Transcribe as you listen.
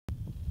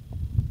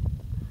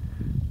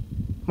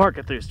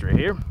Market Thirster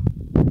here.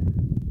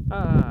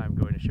 I'm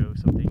going to show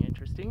something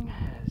interesting.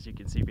 As you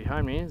can see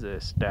behind me is a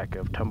stack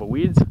of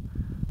tumbleweeds.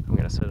 I'm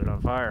going to set it on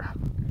fire.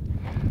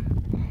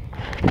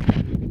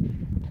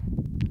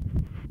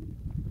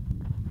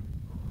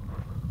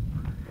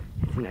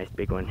 It's a nice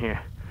big one here.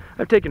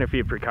 I've taken a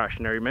few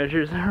precautionary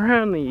measures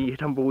around the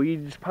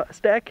tumbleweeds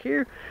stack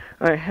here.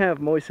 I have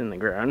moistened the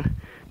ground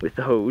with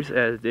the hose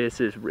as it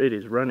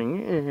is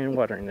running and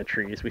watering the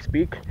tree as we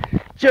speak,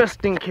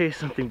 just in case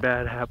something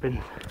bad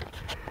happens.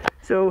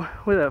 So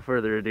without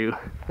further ado,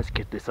 let's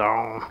get this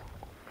on.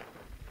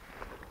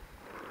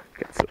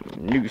 Got some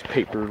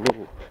newspaper a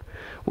little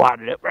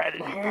wadded up right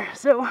in here.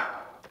 So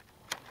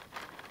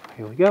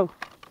here we go.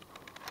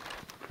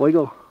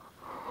 Wiggle.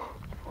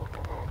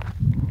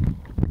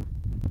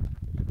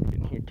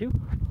 In here too.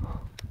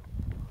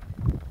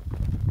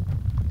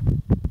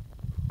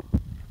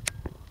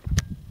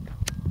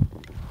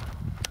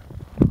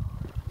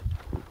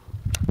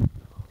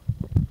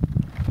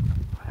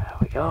 There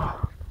we go.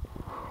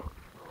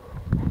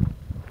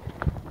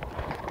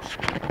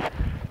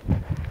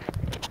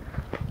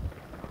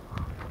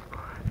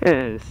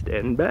 And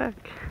stand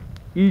back.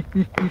 Yep,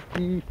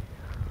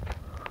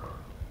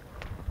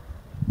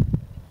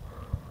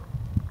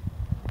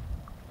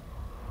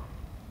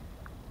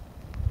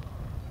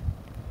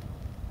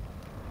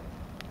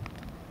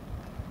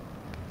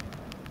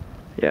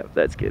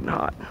 that's getting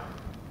hot.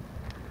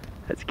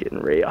 That's getting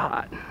real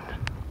hot.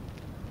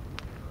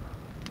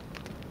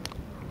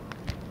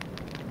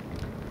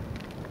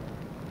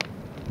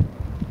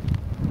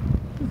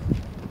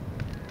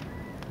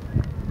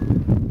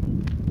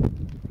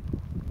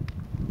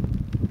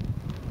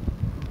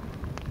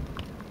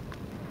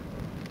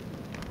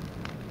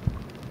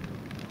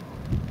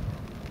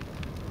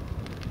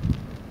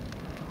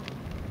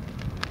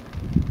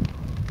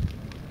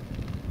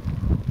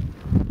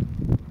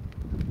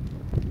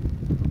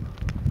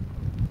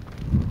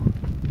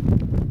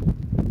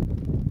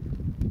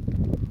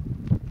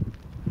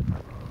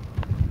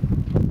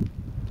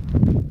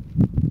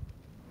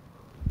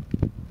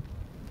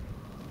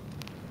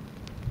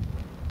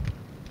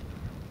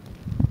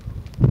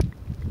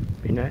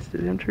 Be nice to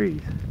them trees.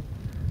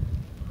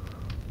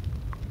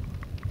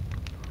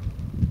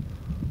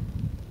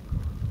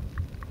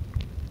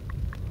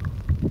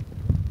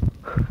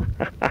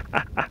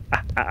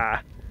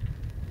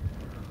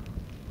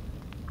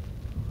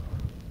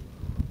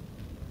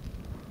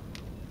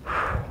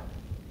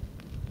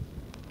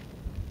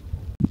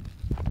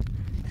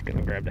 Just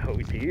gonna grab the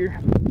hose here.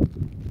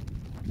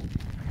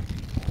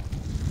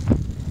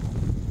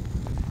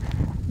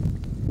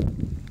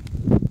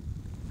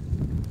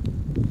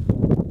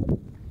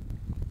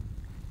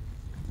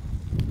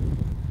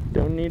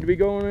 Don't need to be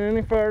going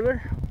any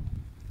farther.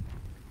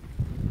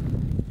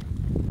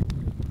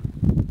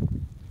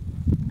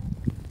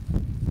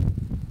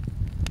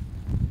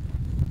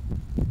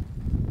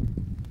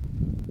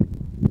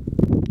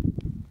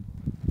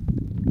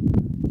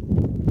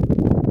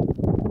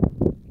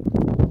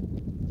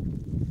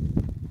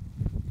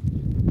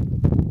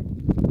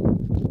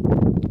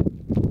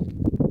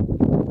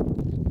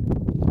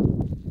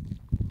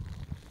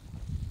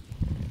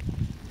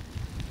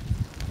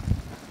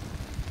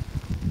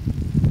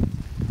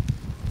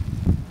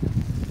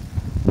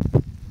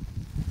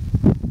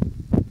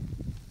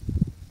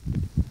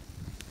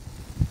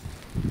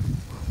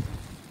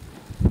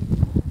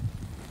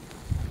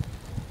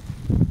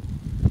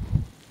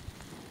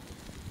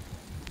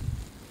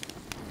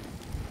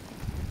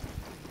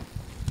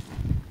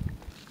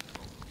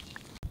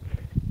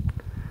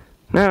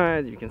 Now,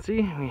 as you can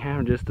see, we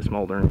have just a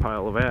smoldering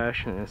pile of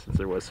ash, and since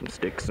there was some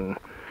sticks and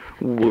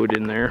wood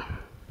in there.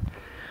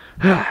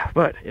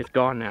 But it's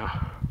gone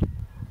now.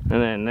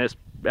 And then this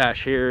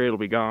ash here, it'll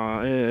be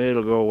gone,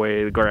 it'll go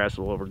away, the grass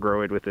will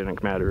overgrow it within a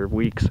matter of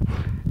weeks.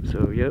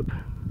 So, yep.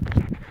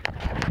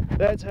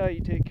 That's how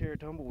you take care of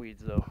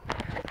tumbleweeds, though.